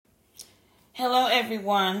Hello,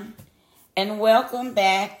 everyone, and welcome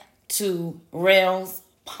back to Rails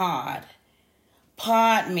Pod.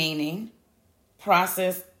 Pod meaning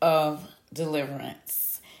process of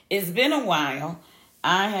deliverance. It's been a while.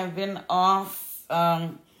 I have been off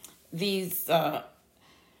these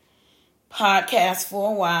podcasts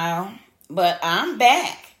for a while, but I'm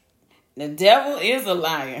back. The devil is a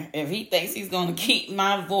liar if he thinks he's going to keep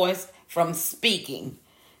my voice from speaking.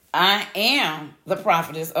 I am the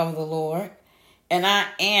prophetess of the Lord, and I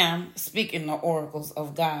am speaking the oracles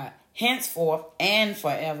of God, henceforth and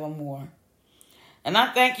forevermore. And I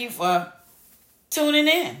thank you for tuning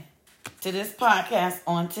in to this podcast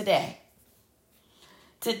on today.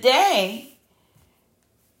 Today,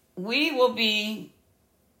 we will be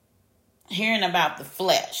hearing about the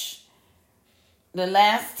flesh. The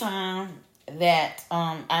last time that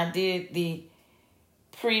I did the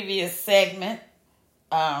previous segment,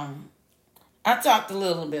 I talked a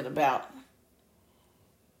little bit about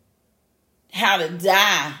how to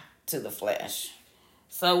die to the flesh.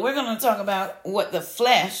 So we're going to talk about what the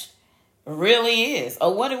flesh really is,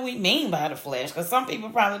 or what do we mean by the flesh? Because some people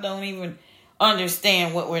probably don't even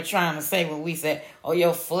understand what we're trying to say when we say, oh,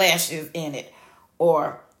 your flesh is in it,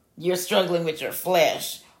 or you're struggling with your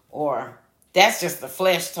flesh, or that's just the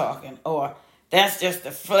flesh talking, or that's just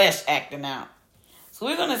the flesh acting out. So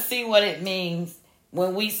we're going to see what it means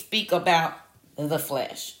when we speak about the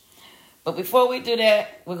flesh. But before we do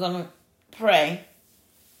that, we're going to pray.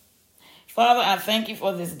 Father, I thank you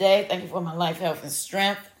for this day. Thank you for my life, health, and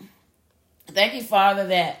strength. Thank you, Father,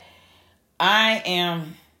 that I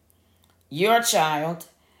am your child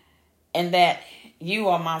and that you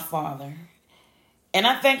are my Father. And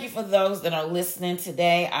I thank you for those that are listening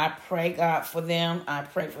today. I pray, God, for them. I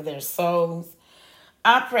pray for their souls.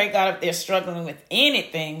 I pray, God, if they're struggling with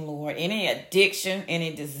anything, Lord, any addiction,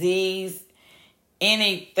 any disease,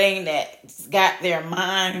 anything that's got their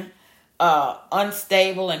mind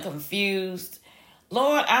unstable and confused,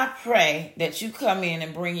 Lord, I pray that you come in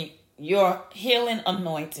and bring your healing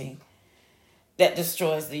anointing that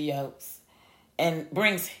destroys the yokes and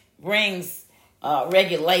brings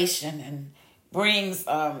regulation and brings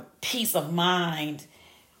peace of mind,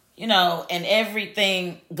 and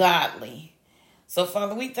everything godly. So,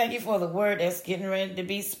 Father, we thank you for the word that's getting ready to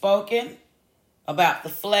be spoken about the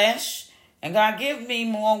flesh. And God, give me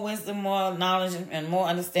more wisdom, more knowledge, and more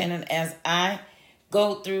understanding as I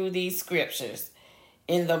go through these scriptures.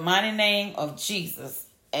 In the mighty name of Jesus,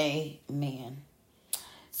 amen.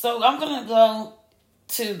 So I'm going to go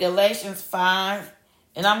to Galatians 5,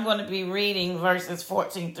 and I'm going to be reading verses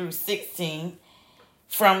 14 through 16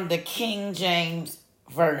 from the King James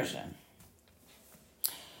Version.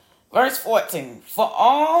 Verse 14, for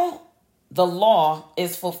all the law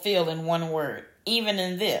is fulfilled in one word, even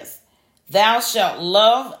in this, thou shalt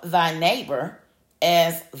love thy neighbor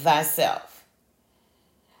as thyself.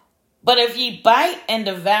 But if ye bite and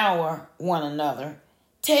devour one another,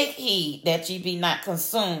 take heed that ye be not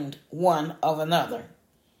consumed one of another.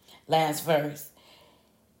 Last verse.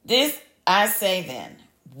 This I say then,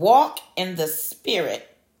 walk in the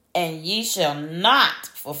Spirit, and ye shall not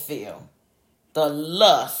fulfill the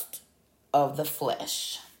lust of the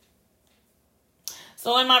flesh.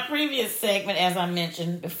 So in my previous segment, as I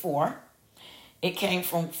mentioned before, it came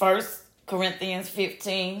from 1 Corinthians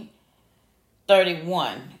 15:31,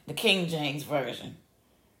 the King James Version.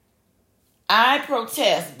 I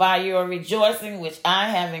protest by your rejoicing which I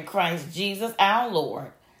have in Christ Jesus our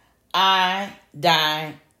Lord, I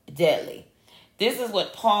die daily. This is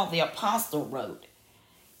what Paul the Apostle wrote.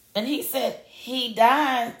 And he said he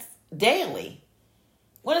died daily.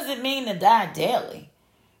 What does it mean to die daily?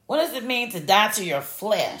 What does it mean to die to your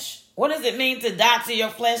flesh? What does it mean to die to your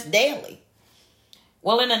flesh daily?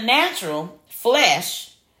 Well, in the natural,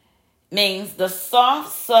 flesh means the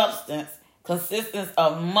soft substance consisting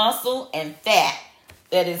of muscle and fat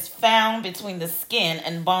that is found between the skin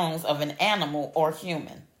and bones of an animal or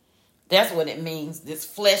human. That's what it means, this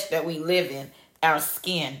flesh that we live in, our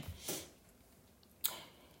skin.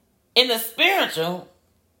 In the spiritual,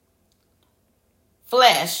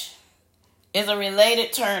 flesh is a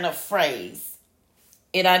related turn of phrase.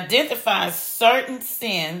 It identifies certain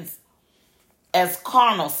sins as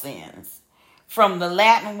carnal sins, from the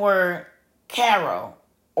Latin word caro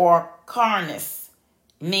or carnis,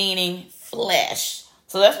 meaning flesh.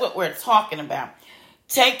 So that's what we're talking about.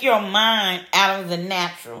 Take your mind out of the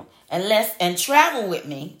natural and travel with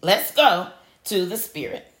me. Let's go to the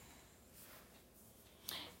spirit.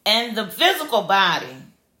 And the physical body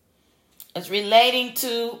is relating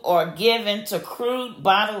to or given to crude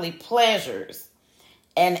bodily pleasures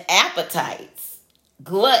and appetites,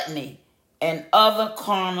 gluttony, and other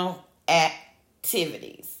carnal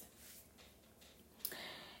activities.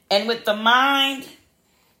 And with the mind,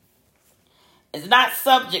 it's not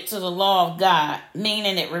subject to the law of God,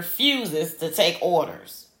 meaning it refuses to take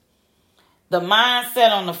orders. The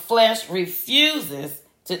mindset on the flesh refuses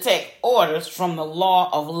to take orders from the law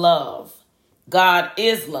of love. God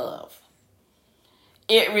is love.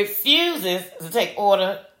 It refuses to take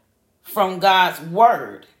order from God's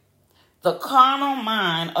word. The carnal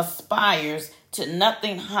mind aspires to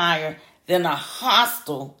nothing higher than a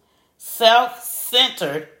hostile,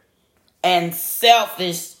 self-centered, and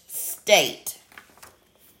selfish state.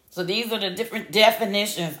 So these are the different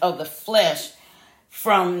definitions of the flesh,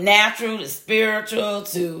 from natural to spiritual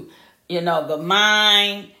to, the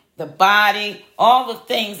mind, the body, all the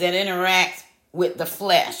things that interact with the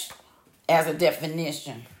flesh as a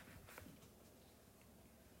definition.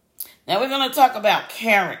 Now we're going to talk about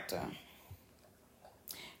character.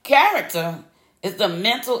 Character is the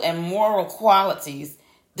mental and moral qualities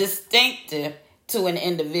distinctive to an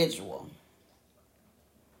individual.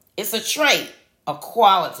 It's a trait, a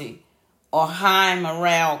quality, or high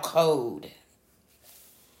morale code.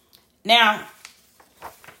 Now,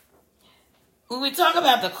 when we talk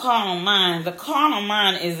about the carnal mind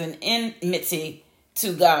is an enmity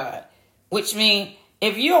to God, which means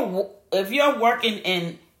if you're working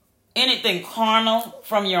in anything carnal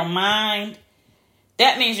from your mind,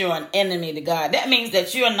 that means you're an enemy to God. That means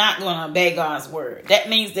that you're not going to obey God's word. That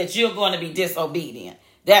means that you're going to be disobedient.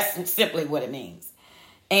 That's simply what it means.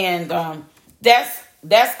 And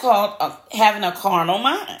that's called having a carnal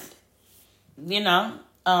mind.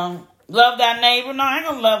 Love thy neighbor. No, I ain't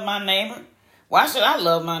going to love my neighbor. Why should I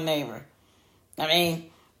love my neighbor? I mean,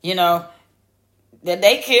 that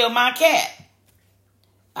they killed my cat.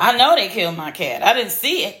 I know they killed my cat. I didn't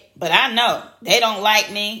see it, but I know. They don't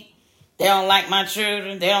like me. They don't like my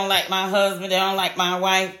children. They don't like my husband. They don't like my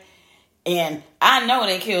wife. And I know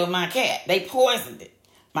they killed my cat. They poisoned it,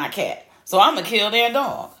 my cat. So I'm going to kill their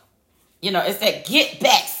dog. It's that get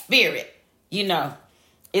back spirit.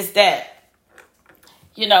 It's that,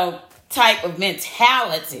 type of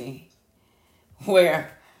mentality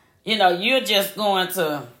where, you're just going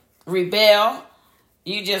to rebel.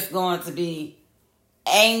 You're just going to be,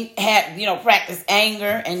 practice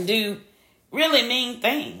anger and do really mean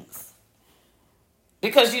things.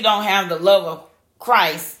 Because you don't have the love of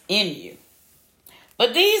Christ in you.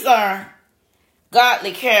 But these are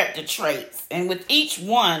godly character traits. And with each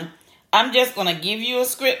one, I'm just going to give you a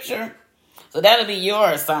scripture. So that'll be your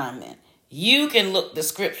assignment. You can look the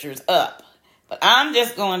scriptures up. But I'm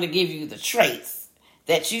just going to give you the traits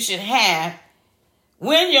that you should have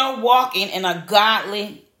when you're walking in a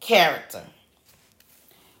godly character.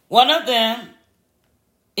 One of them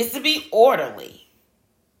is to be orderly.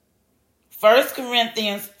 1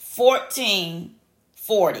 Corinthians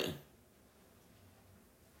 14:40.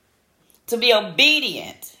 To be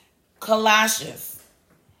obedient. Colossians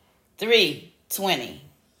 3:20.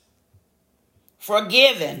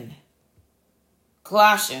 Forgiven.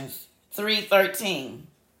 Colossians 3:13.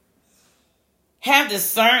 Have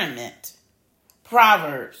discernment.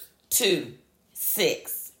 Proverbs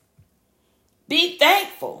 2:6. Be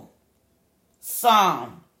thankful.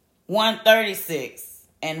 Psalm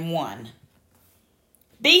 136:1.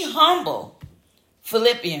 Be humble.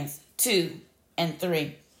 Philippians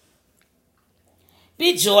 2:3.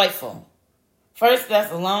 Be joyful. 1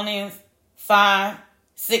 Thessalonians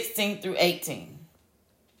 5:16-18.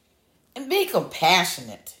 And be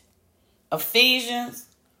compassionate. Ephesians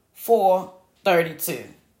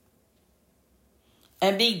 4:32.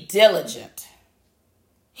 And be diligent.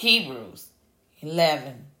 Hebrews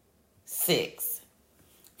 11:6.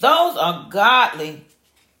 Those are godly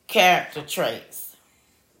character traits.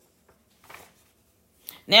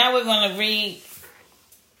 Now we're going to read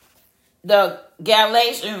the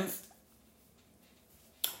Galatians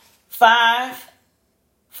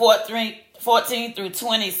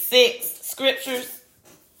 5:14-26 scriptures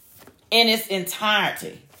in its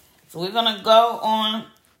entirety. So we're going to go on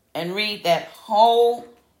and read that whole,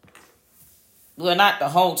 well, not the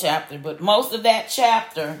whole chapter, but most of that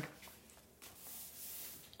chapter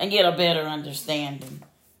and get a better understanding.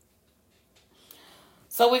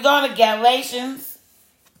 So we go to Galatians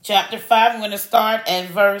chapter 5. I'm going to start at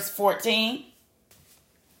verse 14.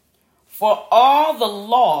 For all the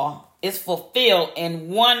law is fulfilled in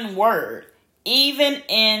one word, even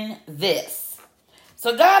in this.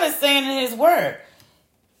 So God is saying in his word,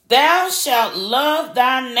 thou shalt love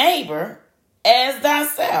thy neighbor as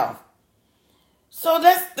thyself. So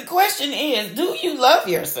the question is, do you love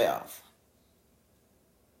yourself?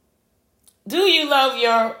 Do you love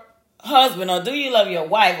your husband, or do you love your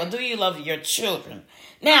wife, or do you love your children?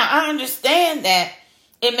 Now, I understand that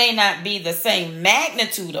it may not be the same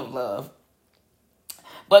magnitude of love,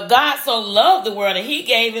 but God so loved the world that he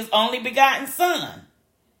gave his only begotten Son,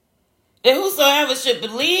 that whosoever should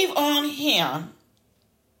believe on him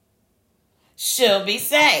shall be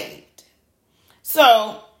saved.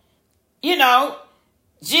 So,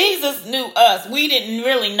 Jesus knew us. We didn't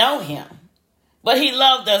really know him, but he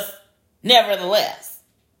loved us nevertheless.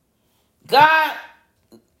 God,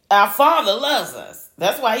 our Father, loves us.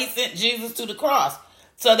 That's why he sent Jesus to the cross,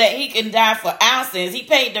 so that he can die for our sins. He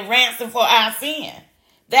paid the ransom for our sin.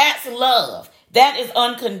 That's love. That is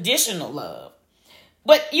unconditional love.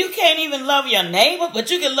 But you can't even love your neighbor, but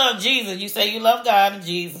you can love Jesus. You say you love God and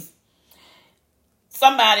Jesus.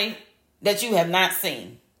 Somebody that you have not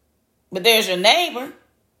seen. But there's your neighbor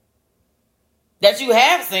that you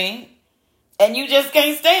have seen, and you just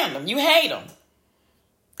can't stand them. You hate them.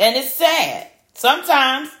 And it's sad.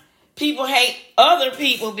 Sometimes people hate other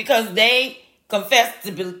people because they confess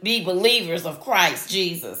to be believers of Christ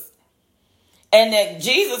Jesus. And that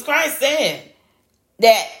Jesus Christ said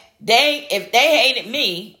that if they hated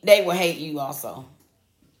me, they will hate you also.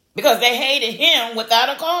 Because they hated him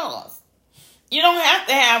without a cause. You don't have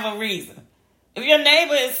to have a reason. If your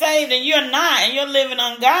neighbor is saved and you're not, and you're living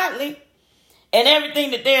ungodly, and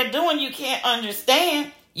everything that they're doing you can't understand,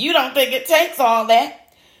 you don't think it takes all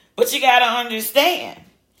that. But you got to understand,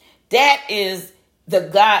 that is the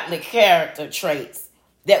godly character traits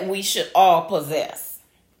that we should all possess.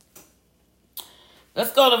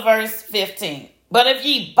 Let's go to verse 15. But if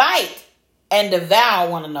ye bite and devour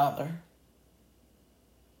one another,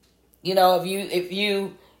 if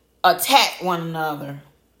you attack one another,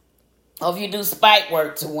 or if you do spite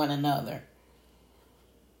work to one another,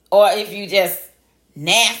 or if you just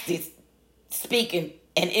nasty speaking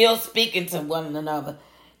and ill speaking to one another,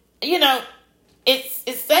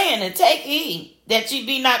 it's saying to take heed that ye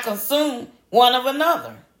be not consumed one of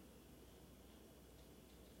another.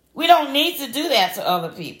 We don't need to do that to other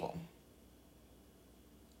people.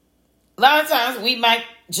 A lot of times we might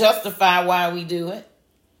justify why we do it,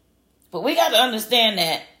 but we got to understand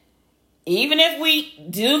that even if we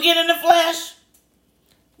do get in the flesh,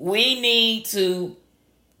 we need to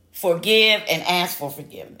forgive and ask for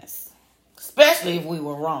forgiveness, especially if we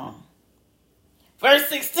were wrong. Verse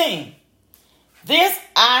 16, this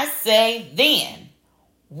I say then,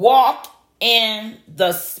 walk in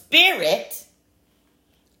the Spirit,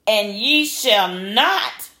 and ye shall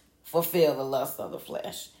not fulfill the lust of the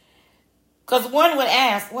flesh. Because one would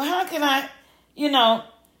ask, well, how can I,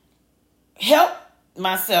 help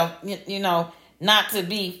myself, not to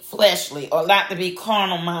be fleshly, or not to be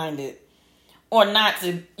carnal-minded, or not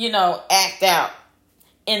to, act out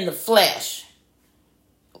in the flesh,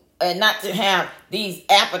 and not to have these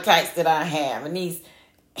appetites that I have and these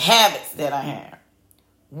habits that I have.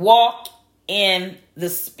 Walk in the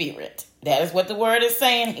Spirit. That is what the word is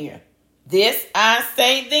saying here. This I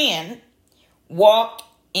say then, walk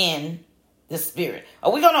in the Spirit.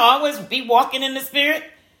 Are we going to always be walking in the Spirit?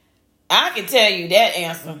 I can tell you that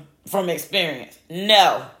answer from experience.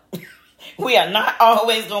 No. We are not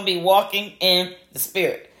always going to be walking in the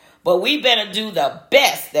Spirit. But we better do the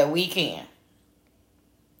best that we can.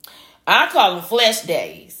 I call them flesh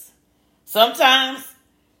days. Sometimes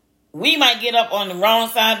we might get up on the wrong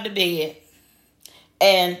side of the bed.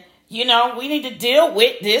 And, we need to deal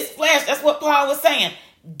with this flesh. That's what Paul was saying.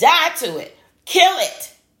 Die to it. Kill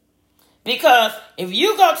it. Because if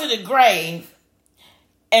you go to the grave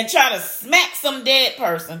and try to smack some dead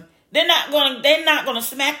person, they're not going to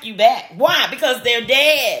smack you back. Why? Because they're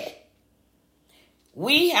dead.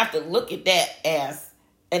 We have to look at that as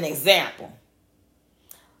an example.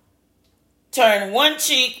 Turn one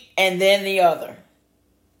cheek and then the other.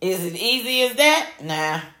 Is it easy as that?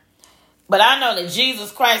 Nah. But I know that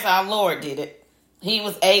Jesus Christ, our Lord, did it. He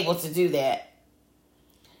was able to do that.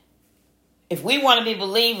 If we want to be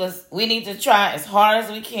believers, we need to try as hard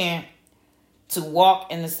as we can to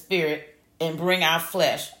walk in the Spirit and bring our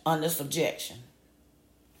flesh under subjection.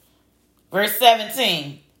 Verse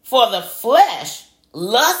 17. For the flesh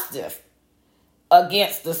lusteth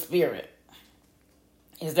against the Spirit.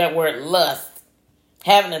 Is that word lust.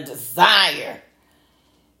 Having a desire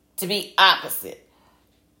to be opposite.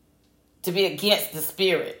 To be against the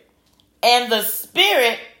Spirit. And the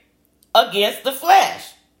Spirit against the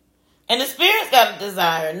flesh. And the Spirit's got a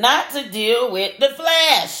desire not to deal with the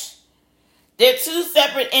flesh. They're two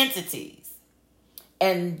separate entities.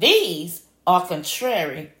 And these are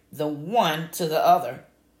contrary the one to the other,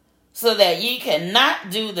 so that ye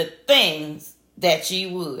cannot do the things that ye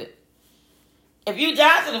would. If you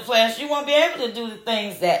die to the flesh, you won't be able to do the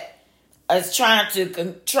things that is trying to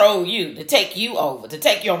control you, to take you over, to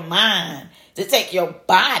take your mind, to take your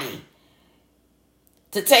body,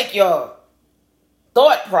 to take your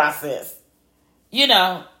thought process,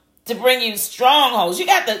 to bring you strongholds. You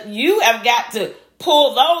have got to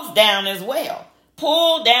pull those down as well.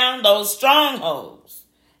 Pull down those strongholds.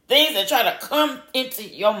 Things that try to come into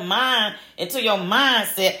your mind, into your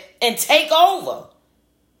mindset, and take over.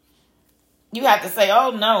 You have to say,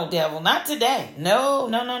 oh no, devil, not today. No,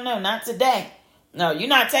 not today. No, you're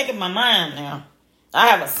not taking my mind now. I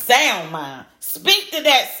have a sound mind. Speak to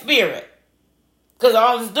that spirit. Because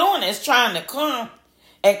all it's doing is trying to come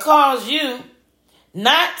and cause you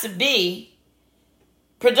not to be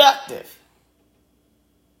productive.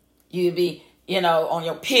 You be, on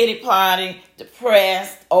your pity party,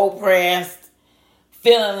 depressed, oppressed,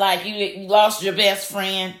 feeling like you lost your best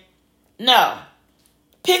friend. No.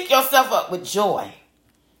 Pick yourself up with joy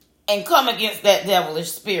and come against that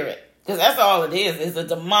devilish spirit. Because that's all it is. It's a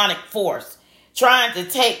demonic force trying to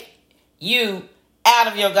take you out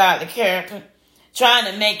of your godly character, trying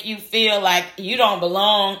to make you feel like you don't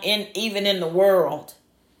belong even in the world.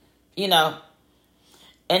 And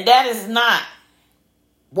that is not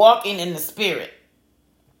walking in the spirit.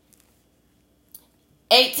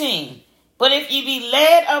 18. But if ye be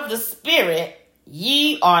led of the spirit,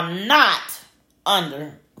 ye are not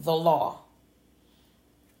under the law.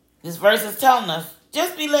 This verse is telling us,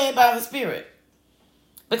 just be led by the Spirit.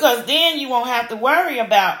 Because then you won't have to worry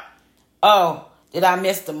about, oh, did I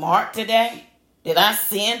miss the mark today? Did I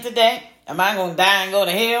sin today? Am I going to die and go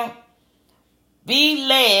to hell? Be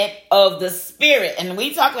led of the Spirit. And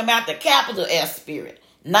we talking about the capital S Spirit.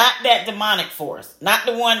 Not that demonic force. Not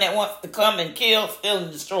the one that wants to come and kill, steal,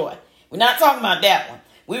 and destroy. We're not talking about that one.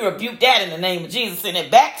 We rebuke that in the name of Jesus. Send it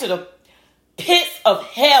back to the pits of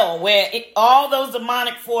hell where all those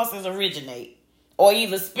demonic forces originate, or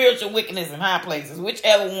either spiritual wickedness in high places,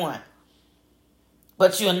 whichever one.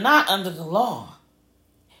 But you're not under the law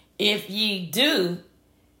if ye do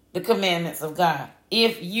the commandments of God.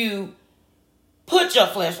 If you put your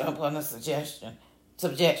flesh under subjection.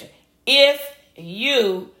 If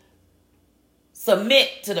you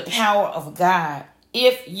submit to the power of God.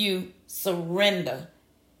 If you surrender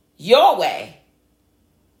your way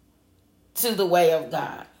to the way of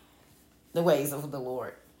God, the ways of the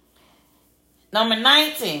Lord. Number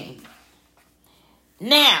 19.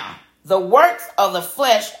 Now, the works of the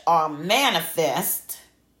flesh are manifest.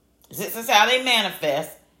 This is how they manifest.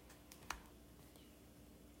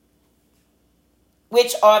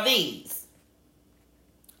 Which are these?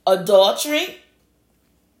 Adultery,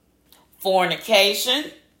 fornication,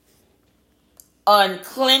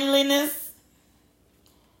 uncleanliness,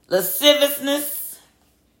 lasciviousness,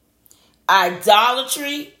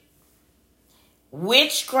 idolatry,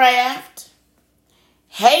 witchcraft,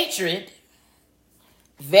 hatred,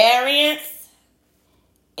 variance,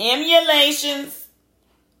 emulations,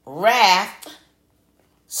 wrath,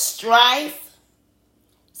 strife,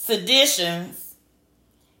 seditions,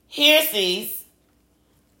 heresies,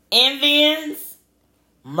 envyings,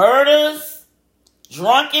 murders,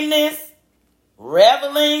 drunkenness,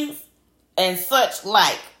 revelings, and such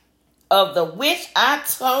like, of the which I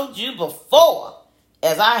told you before,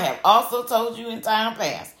 as I have also told you in time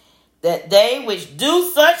past, that they which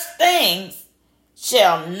do such things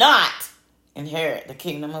shall not inherit the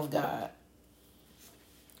kingdom of God.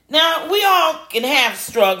 Now, we all can have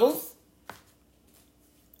struggles,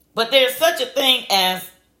 but there's such a thing as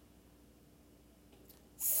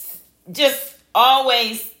just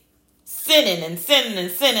always sinning, and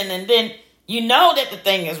then you know that the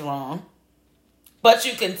thing is wrong, but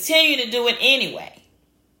you continue to do it anyway.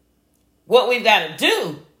 What we've got to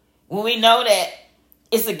do when we know that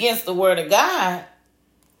it's against the word of God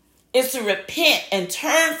is to repent and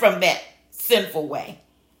turn from that sinful way.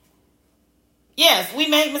 Yes, we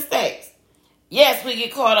make mistakes. Yes, we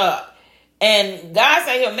get caught up. And God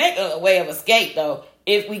said he'll make a way of escape, though,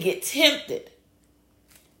 if we get tempted.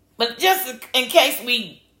 But just in case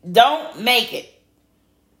we don't make it,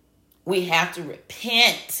 we have to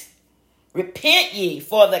repent. Repent ye,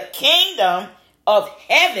 for the kingdom of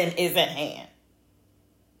heaven is at hand.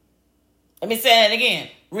 Let me say that again.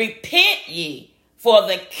 Repent ye, for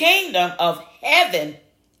the kingdom of heaven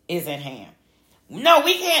is at hand. No,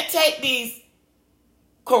 we can't take these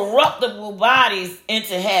corruptible bodies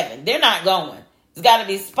into heaven. They're not going. There's got to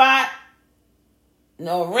be spot,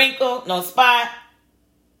 no wrinkle, no spot,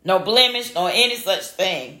 no blemish, or any such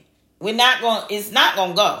thing. It's not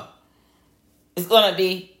going to go. It's going to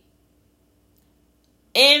be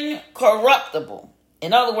incorruptible.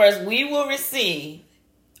 In other words, we will receive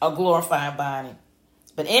a glorified body.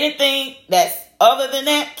 But anything that's other than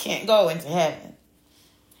that can't go into heaven.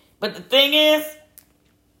 But the thing is,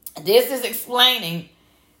 this is explaining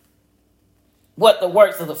what the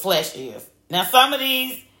works of the flesh is. Now, some of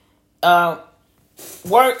these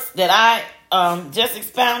works that I just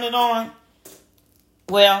expounded on,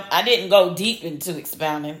 well, I didn't go deep into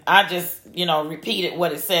expounding. I just, repeated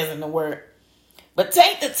what it says in the word. But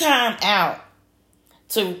take the time out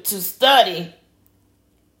to study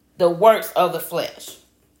the works of the flesh.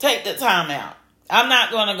 Take the time out. I'm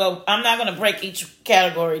not going to break each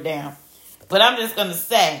category down. But I'm just going to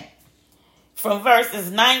say, from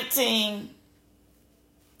verses 19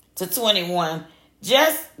 to 21,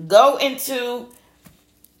 just go into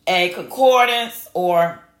a concordance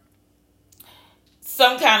or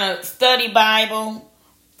some kind of study Bible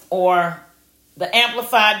or the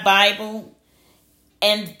Amplified Bible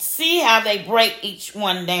and see how they break each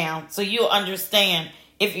one down so you'll understand,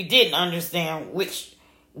 if you didn't understand,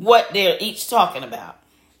 what they're each talking about.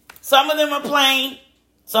 Some of them are plain.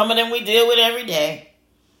 Some of them we deal with every day.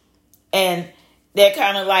 And they're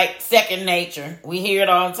kind of like second nature. We hear it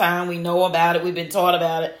all the time. We know about it. We've been taught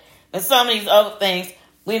about it. And some of these other things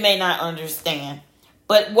we may not understand.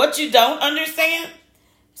 But what you don't understand,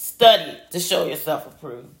 study to show yourself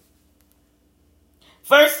approved.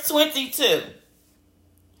 Verse 22.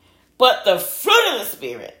 But the fruit of the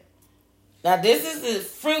Spirit. Now this is the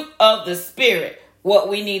fruit of the Spirit, what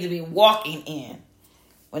we need to be walking in.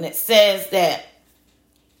 When it says that,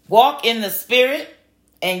 walk in the Spirit,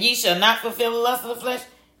 and ye shall not fulfill the lust of the flesh.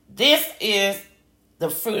 This is the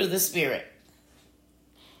fruit of the Spirit.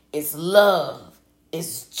 It's love.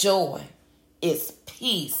 It's joy. It's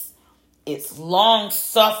peace. It's long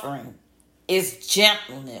suffering. It's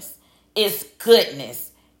gentleness. It's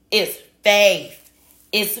goodness. It's faith.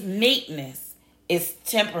 It's meekness. It's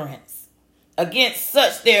temperance. Against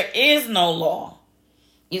such there is no law.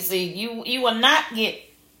 You see, you will not get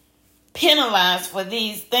penalized for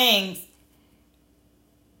these things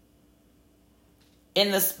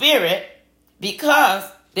in the Spirit because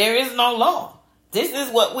there is no law. This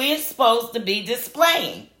is what we're supposed to be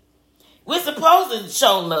displaying. We're supposed to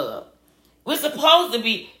show love. We're supposed to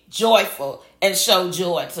be joyful and show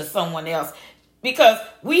joy to someone else because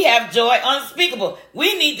we have joy unspeakable.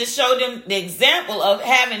 We need to show them the example of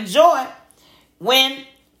having joy when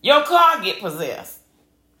your car get possessed,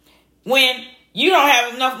 when you don't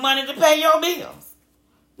have enough money to pay your bills,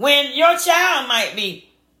 when your child might be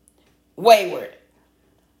wayward,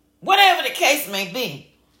 whatever the case may be.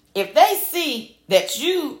 If they see that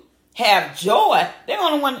you have joy, they're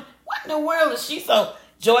going to wonder, what in the world is she so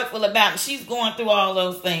joyful about? And she's going through all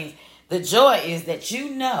those things. The joy is that you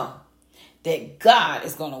know that God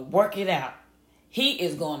is going to work it out. He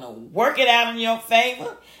is going to work it out in your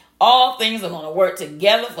favor. All things are going to work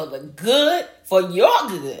together for the good, for your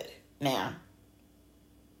good. Now,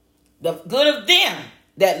 the good of them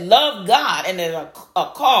that love God and that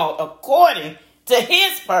are called according to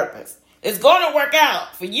his purpose. It's going to work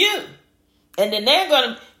out for you. And then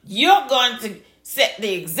you're going to set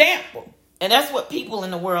the example. And that's what people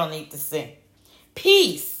in the world need to see.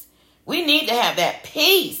 Peace. We need to have that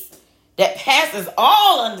peace that passes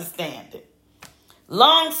all understanding.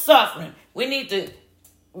 Long suffering. We need to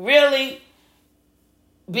really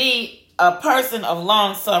be a person of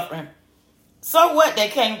long suffering. So what? They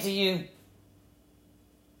came to you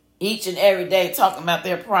each and every day talking about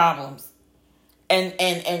their problems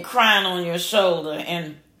and crying on your shoulder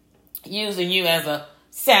and using you as a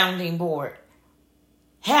sounding board.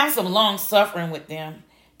 Have some long suffering with them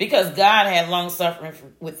because God had long suffering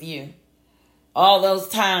with you. All those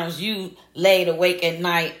times you laid awake at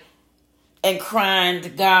night and crying to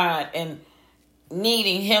God and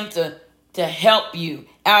needing him to help you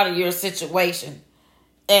out of your situation.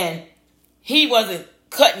 And he wasn't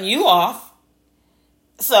cutting you off.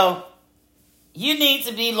 So you need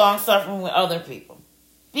to be long-suffering with other people.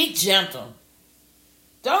 Be gentle.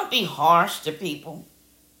 Don't be harsh to people.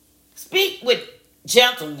 Speak with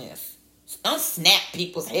gentleness. Don't snap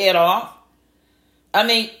people's head off. I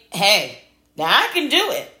mean, hey, now I can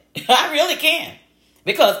do it. I really can.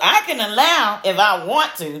 Because I can allow, if I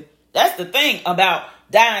want to, that's the thing about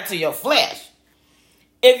dying to your flesh.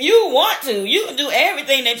 If you want to, you can do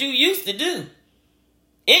everything that you used to do.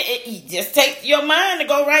 It just takes your mind to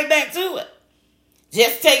go right back to it.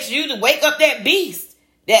 Just takes you to wake up that beast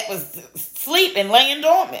that was sleeping, laying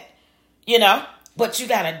dormant. But you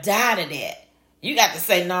got to die to that. You got to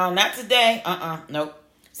say, no, not today. Nope.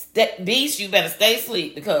 That beast, you better stay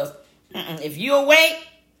asleep because if you awake,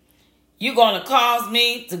 you're going to cause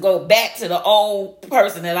me to go back to the old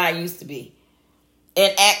person that I used to be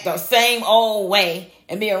and act the same old way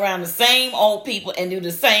and be around the same old people and do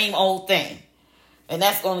the same old thing. And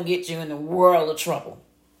that's going to get you in a world of trouble.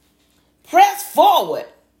 Press forward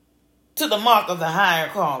to the mark of the higher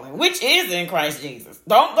calling, which is in Christ Jesus.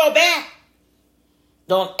 Don't go back.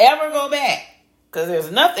 Don't ever go back. Because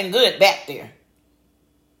there's nothing good back there.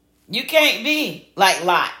 You can't be like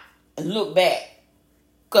Lot and look back.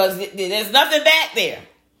 Because there's nothing back there.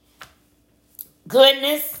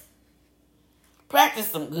 Goodness. Practice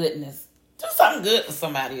some goodness. Do something good for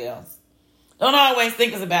somebody else. Don't always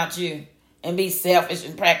think it's about you and be selfish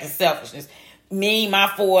and practice selfishness. Me,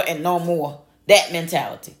 my four, and no more. That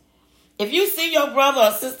mentality. If you see your brother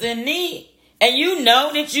or sister in need and you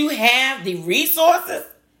know that you have the resources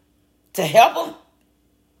to help them,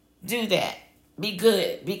 do that. Be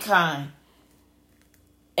good. Be kind.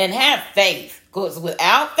 And have faith. Because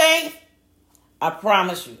without faith, I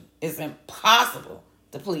promise you, it's impossible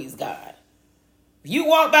to please God. If you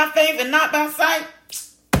walk by faith and not by sight,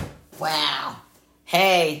 wow.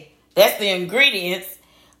 Hey, that's the ingredients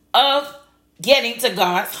of getting to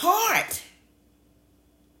God's heart.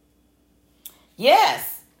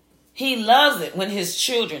 Yes, he loves it when his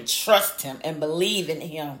children trust him and believe in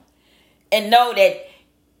him and know that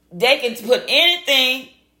they can put anything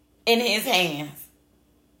in his hands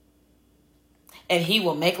and he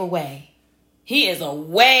will make a way. He is a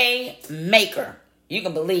way maker. You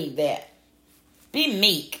can believe that. Be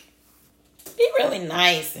meek. Be really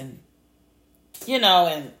nice and,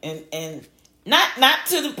 and not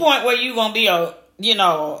to the point where you're going to be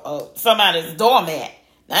somebody's doormat.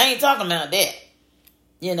 I ain't talking about that.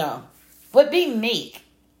 But be meek.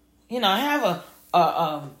 Have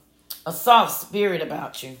a soft spirit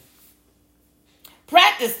about you.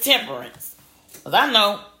 Practice temperance. Because I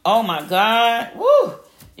know, oh my God, woo,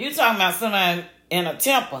 you talking about somebody in a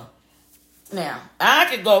temper. Now, I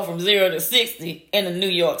could go from 0 to 60 in a New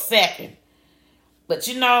York second. But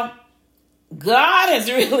God has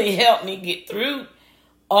really helped me get through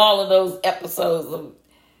all of those episodes of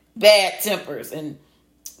bad tempers and,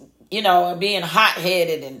 being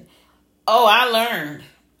hot-headed. And, I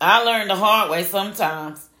learned the hard way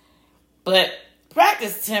sometimes. But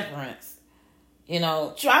practice temperance.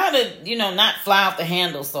 Try to, not fly off the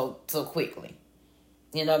handle so quickly.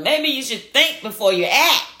 Maybe you should think before you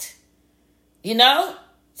act.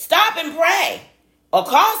 Stop and pray. Or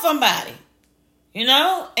call somebody.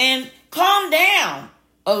 And calm down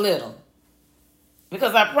a little.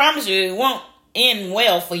 Because I promise you, it won't end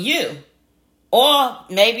well for you. Or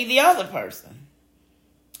maybe the other person.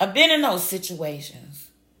 I've been in those situations.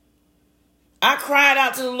 I cried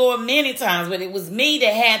out to the Lord many times, but it was me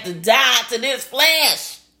that had to die to this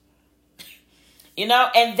flesh.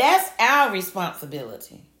 And that's our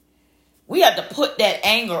responsibility. We have to put that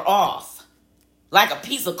anger off like a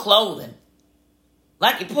piece of clothing.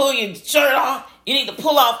 Like you pull your shirt off, you need to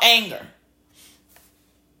pull off anger.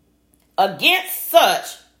 Against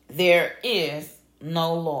such, there is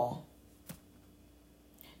no law.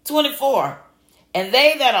 24. And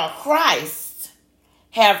they that are Christ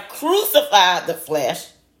have crucified the flesh.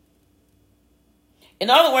 In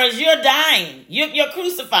other words, you're dying. You're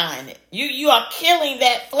crucifying it. You are killing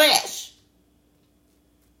that flesh.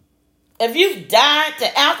 If you've died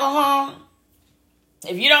to alcohol,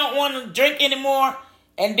 if you don't want to drink anymore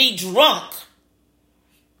and be drunk,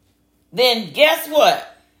 then guess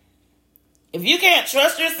what? If you can't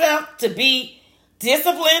trust yourself to be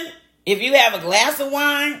disciplined, if you have a glass of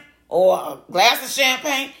wine or a glass of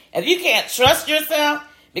champagne, if you can't trust yourself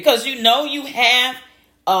because you know you have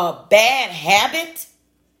a bad habit,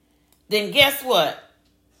 then guess what?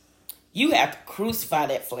 You have to crucify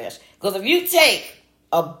that flesh. Because if you take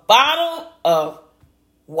a bottle of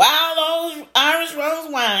wild old Irish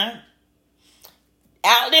rose wine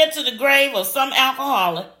out there to the grave of some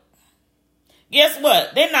alcoholic, guess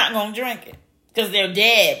what? They're not going to drink it because they're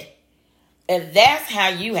dead. And that's how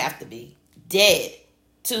you have to be. Dead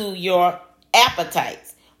to your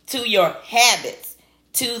appetites, to your habits,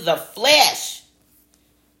 to the flesh.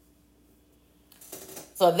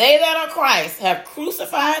 So they that are Christ have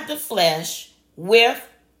crucified the flesh with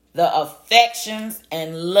the affections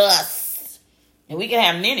and lusts. And we can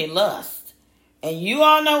have many lusts. And you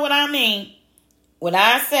all know what I mean when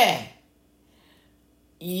I say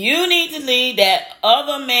you need to leave that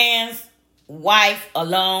other man's wife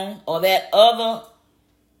alone or that other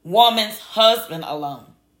woman's husband alone.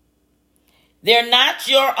 They're not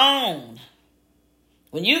your own.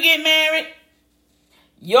 When you get married,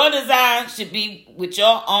 your desire should be with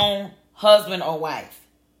your own husband or wife.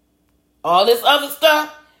 All this other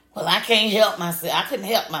stuff, well, I can't help myself. I couldn't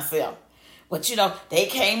help myself. But, they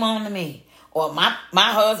came on to me. Or my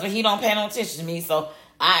husband, he don't pay no attention to me. So,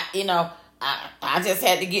 I just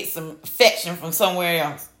had to get some affection from somewhere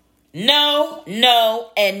else. No,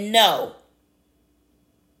 no, and no.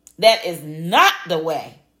 That is not the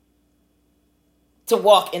way to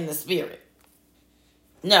walk in the Spirit.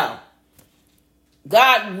 No.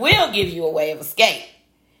 God will give you a way of escape.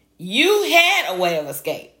 You had a way of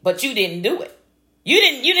escape, but you didn't do it. You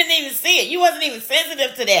didn't even see it. You wasn't even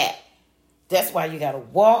sensitive to that. That's why you got to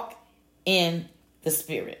walk in the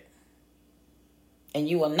Spirit. And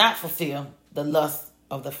you will not fulfill the lust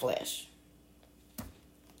of the flesh.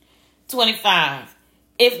 25.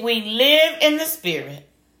 If we live in the Spirit,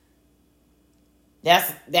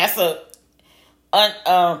 that's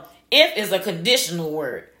if is a conditional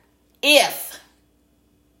word. If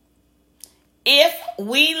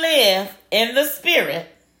we live in the Spirit,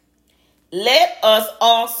 let us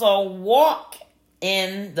also walk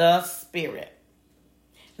in the Spirit.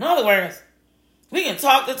 In other words, we can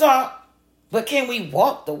talk the talk, but can we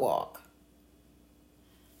walk the walk?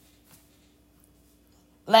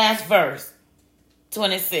 Last verse,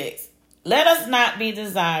 26. Let us not be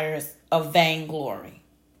desirous of vainglory.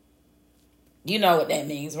 You know what that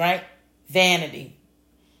means, right? Vanity.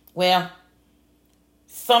 Well,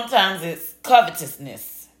 sometimes it's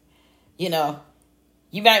covetousness.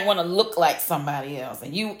 You might want to look like somebody else.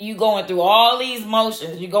 And you going through all these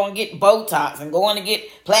motions. You're going to get Botox and going to get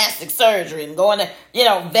plastic surgery and going to,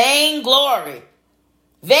 vainglory.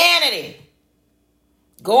 Vanity.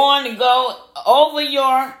 Going to go over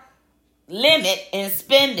your limit in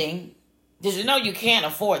spending. Did you know you can't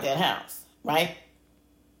afford that house, right?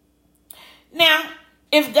 Now,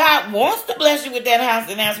 if God wants to bless you with that house,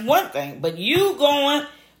 then that's one thing. But you going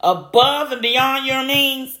above and beyond your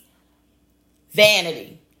means,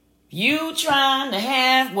 vanity. You trying to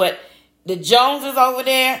have what the Joneses over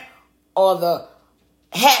there or the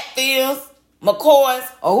Hatfields, McCoys,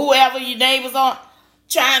 or whoever your neighbors are,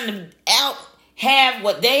 trying to have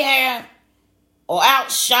what they have or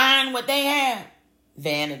outshine what they have.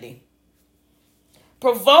 Vanity.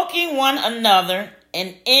 Provoking one another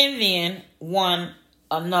and envying one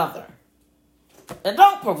another. Now,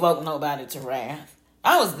 don't provoke nobody to wrath.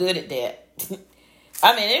 I was good at that.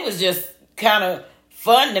 It was just kind of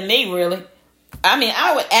fun to me, really.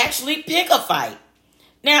 I would actually pick a fight.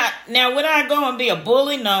 Now, would I go and be a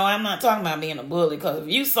bully? No, I'm not talking about being a bully, because if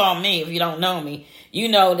you saw me, if you don't know me, you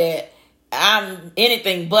know that I'm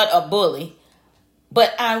anything but a bully.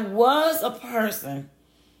 But I was a person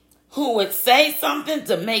who would say something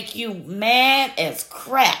to make you mad as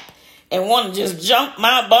crap and want to just jump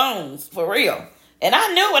my bones for real. And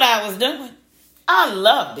I knew what I was doing. I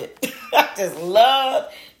loved it. I just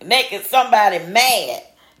loved making somebody mad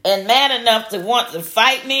and mad enough to want to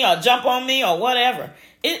fight me or jump on me or whatever.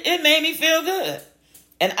 It made me feel good.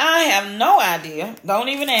 And I have no idea, don't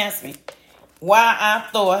even ask me, why I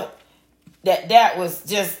thought that was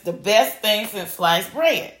just the best thing since sliced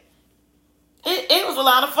bread. It was a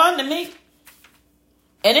lot of fun to me.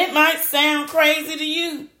 And it might sound crazy to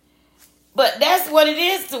you, but that's what it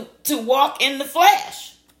is to walk in the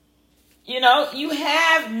flesh. You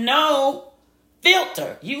have no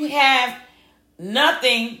filter. You have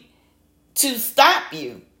nothing to stop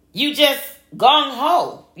you. You just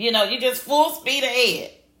gung-ho. You just full speed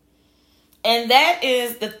ahead. And that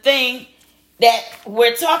is the thing that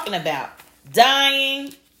we're talking about.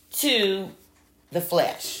 Dying to the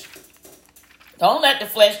flesh. Don't let the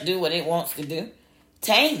flesh do what it wants to do.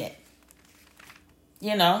 Tame it.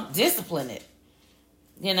 Discipline it.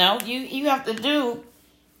 You have to do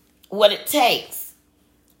what it takes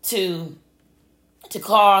to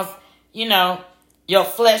cause, your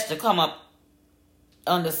flesh to come up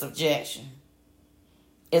under subjection.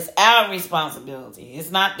 It's our responsibility. It's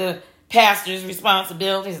not the pastor's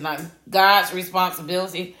responsibility. It's not God's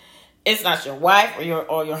responsibility. It's not your wife or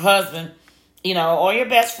your husband, or your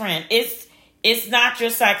best friend. It's not your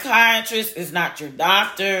psychiatrist. It's not your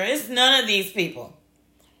doctor. It's none of these people.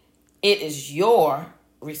 It is your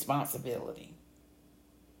responsibility.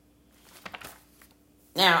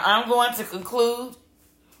 Now, I'm going to conclude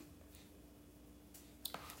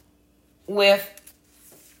with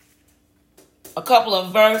a couple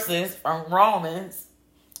of verses from Romans.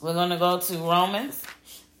 We're going to go to Romans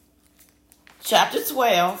chapter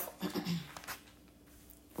 12.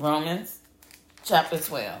 Romans chapter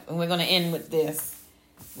 12. And we're going to end with this.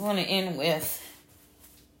 We're going to end with,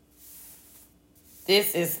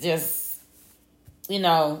 this is just,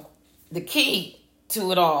 the key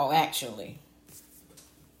to it all, actually.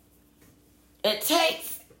 It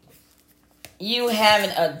takes you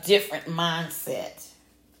having a different mindset.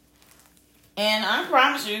 And I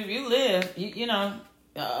promise you, if you live, you'll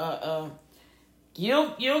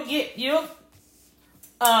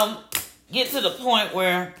get to the point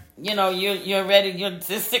where you're ready. You're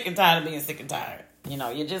just sick and tired of being sick and tired.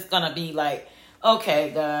 You're just gonna be like,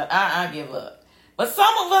 okay, God, I give up. But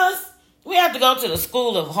some of us, we have to go to the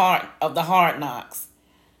school of the hard knocks.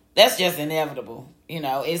 That's just inevitable.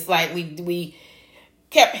 It's like we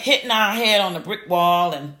kept hitting our head on the brick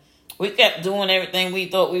wall, and we kept doing everything we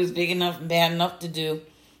thought we was big enough and bad enough to do.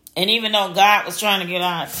 And even though God was trying to get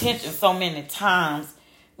our attention so many times,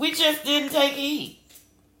 we just didn't take heed.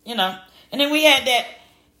 And then we had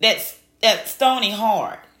that stony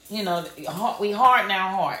heart. We harden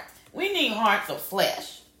our heart. We need hearts of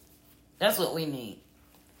flesh. That's what we need.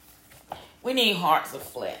 We need hearts of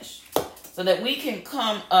flesh so that we can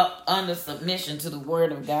come up under submission to the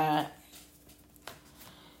word of God.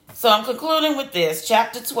 So I'm concluding with this.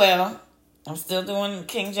 Chapter 12. I'm still doing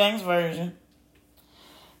King James Version.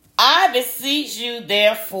 I beseech you,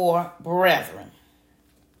 therefore, brethren,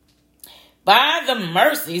 by the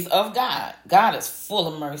mercies of God. God is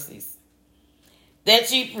full of mercies.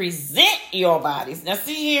 That ye present your bodies. Now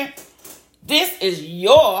see here. This is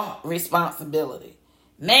your responsibility.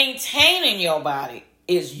 Maintaining your body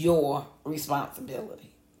is your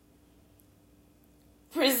responsibility.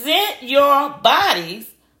 Present your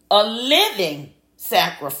bodies a living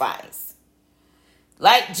sacrifice.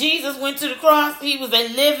 Like Jesus went to the cross, he was a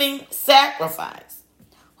living sacrifice.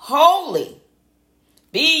 Holy.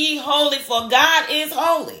 Be ye holy, for God is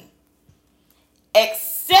holy.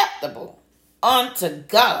 Acceptable unto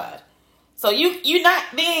God. So you're not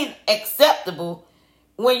being acceptable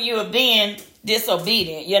when you're being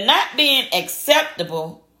disobedient. You're not being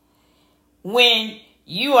acceptable when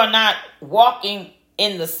you are not walking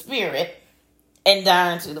in the spirit and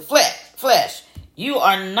dying to the flesh. You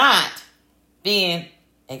are not being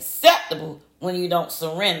acceptable when you don't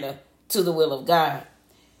surrender to the will of God,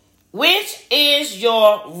 which is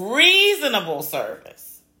your reasonable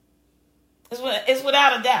service. It's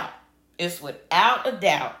without a doubt. It's without a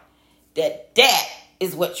doubt that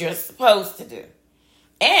is what you're supposed to do.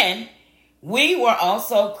 And we were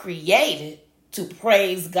also created to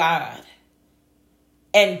praise God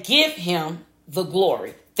and give him the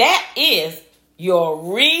glory. That is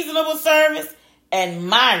your reasonable service and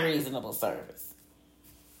my reasonable service.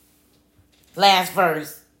 Last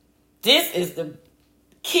verse. This is the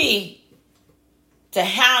key to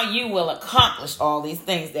how you will accomplish all these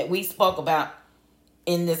things that we spoke about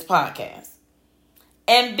in this podcast.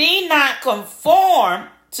 And be not conformed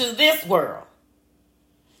to this world.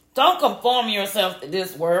 Don't conform yourself to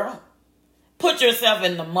this world. Put yourself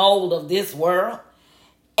in the mold of this world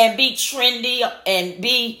and be trendy and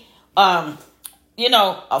be,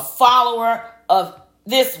 a follower of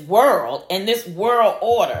this world and this world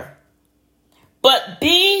order. But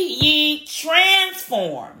be ye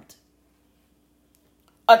transformed.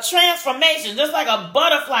 A transformation, just like a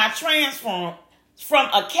butterfly transformed from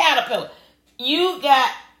a caterpillar. You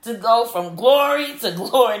got to go from glory to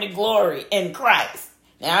glory to glory in Christ.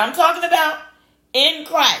 Now I'm talking about in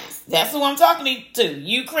Christ. That's who I'm talking to,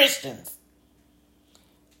 you Christians.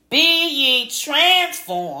 Be ye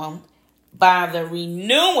transformed by the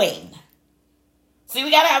renewing. See,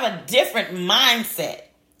 we got to have a different mindset.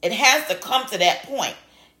 It has to come to that point.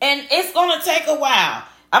 And it's going to take a while.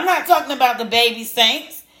 I'm not talking about the baby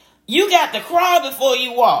saints. You got to crawl before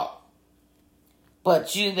you walk.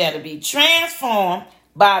 But you better be transformed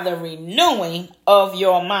by the renewing of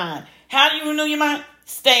your mind. How do you renew your mind?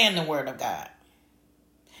 Stay in the Word of God.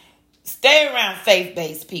 Stay around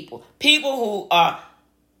faith-based people. People who are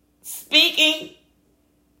speaking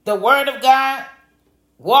the Word of God,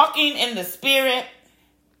 walking in the Spirit.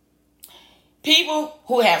 People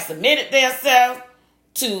who have submitted themselves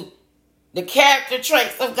to the character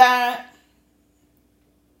traits of God.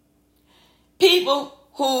 People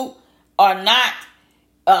who are not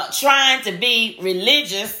trying to be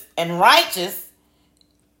religious and righteous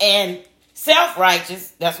and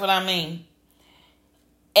self-righteous. That's what I mean.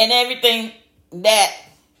 And everything that,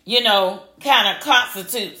 kind of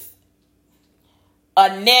constitutes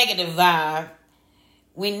a negative vibe.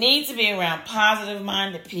 We need to be around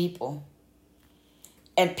positive-minded people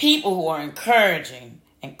and people who are encouraging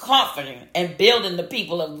and comforting and building the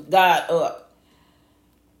people of God up.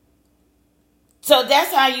 So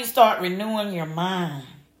that's how you start renewing your mind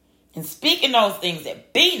and speaking those things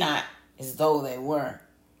that be not as though they were,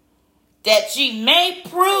 that ye may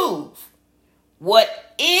prove what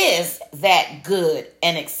is that good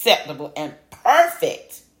and acceptable and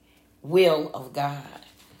perfect will of God.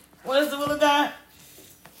 What is the will of God?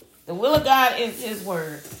 The will of God is his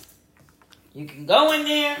word. You can go in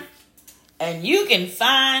there and you can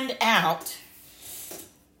find out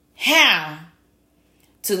how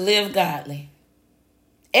to live godly.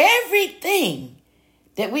 Everything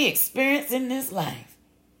that we experience in this life,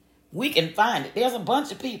 we can find it. There's a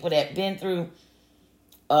bunch of people that been through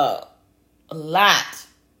a lot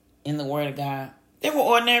in the Word of God. They were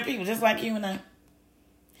ordinary people just like you and I.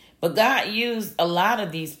 But God used a lot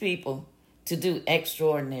of these people to do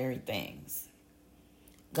extraordinary things.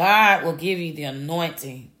 God will give you the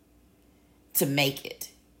anointing to make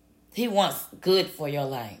it. He wants good for your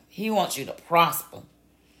life. He wants you to prosper.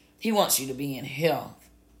 He wants you to be in health.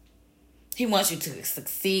 He wants you to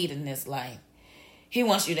succeed in this life. He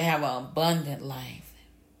wants you to have an abundant life.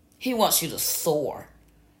 He wants you to soar.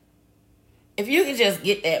 If you can just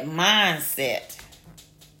get that mindset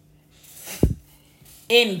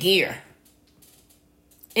in gear.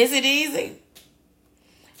 Is it easy?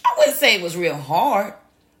 I wouldn't say it was real hard,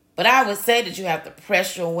 but I would say that you have to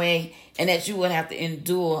press your way and that you would have to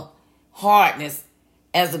endure hardness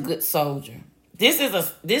as a good soldier. This is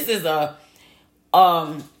a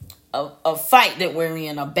fight that we're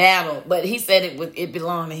in, a battle, but he said it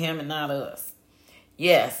belonged to him and not us.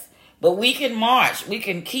 Yes, but we can march. We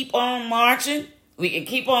can keep on marching. We can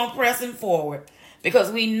keep on pressing forward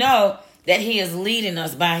because we know that he is leading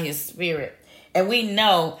us by his Spirit, and we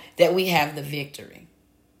know that we have the victory.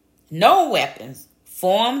 No weapons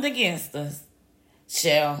formed against us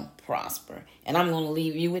shall prosper. And I'm going to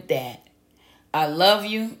leave you with that. I love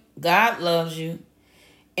you. God loves you.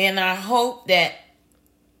 And I hope that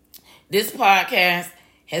this podcast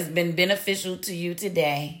has been beneficial to you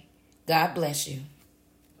today. God bless you.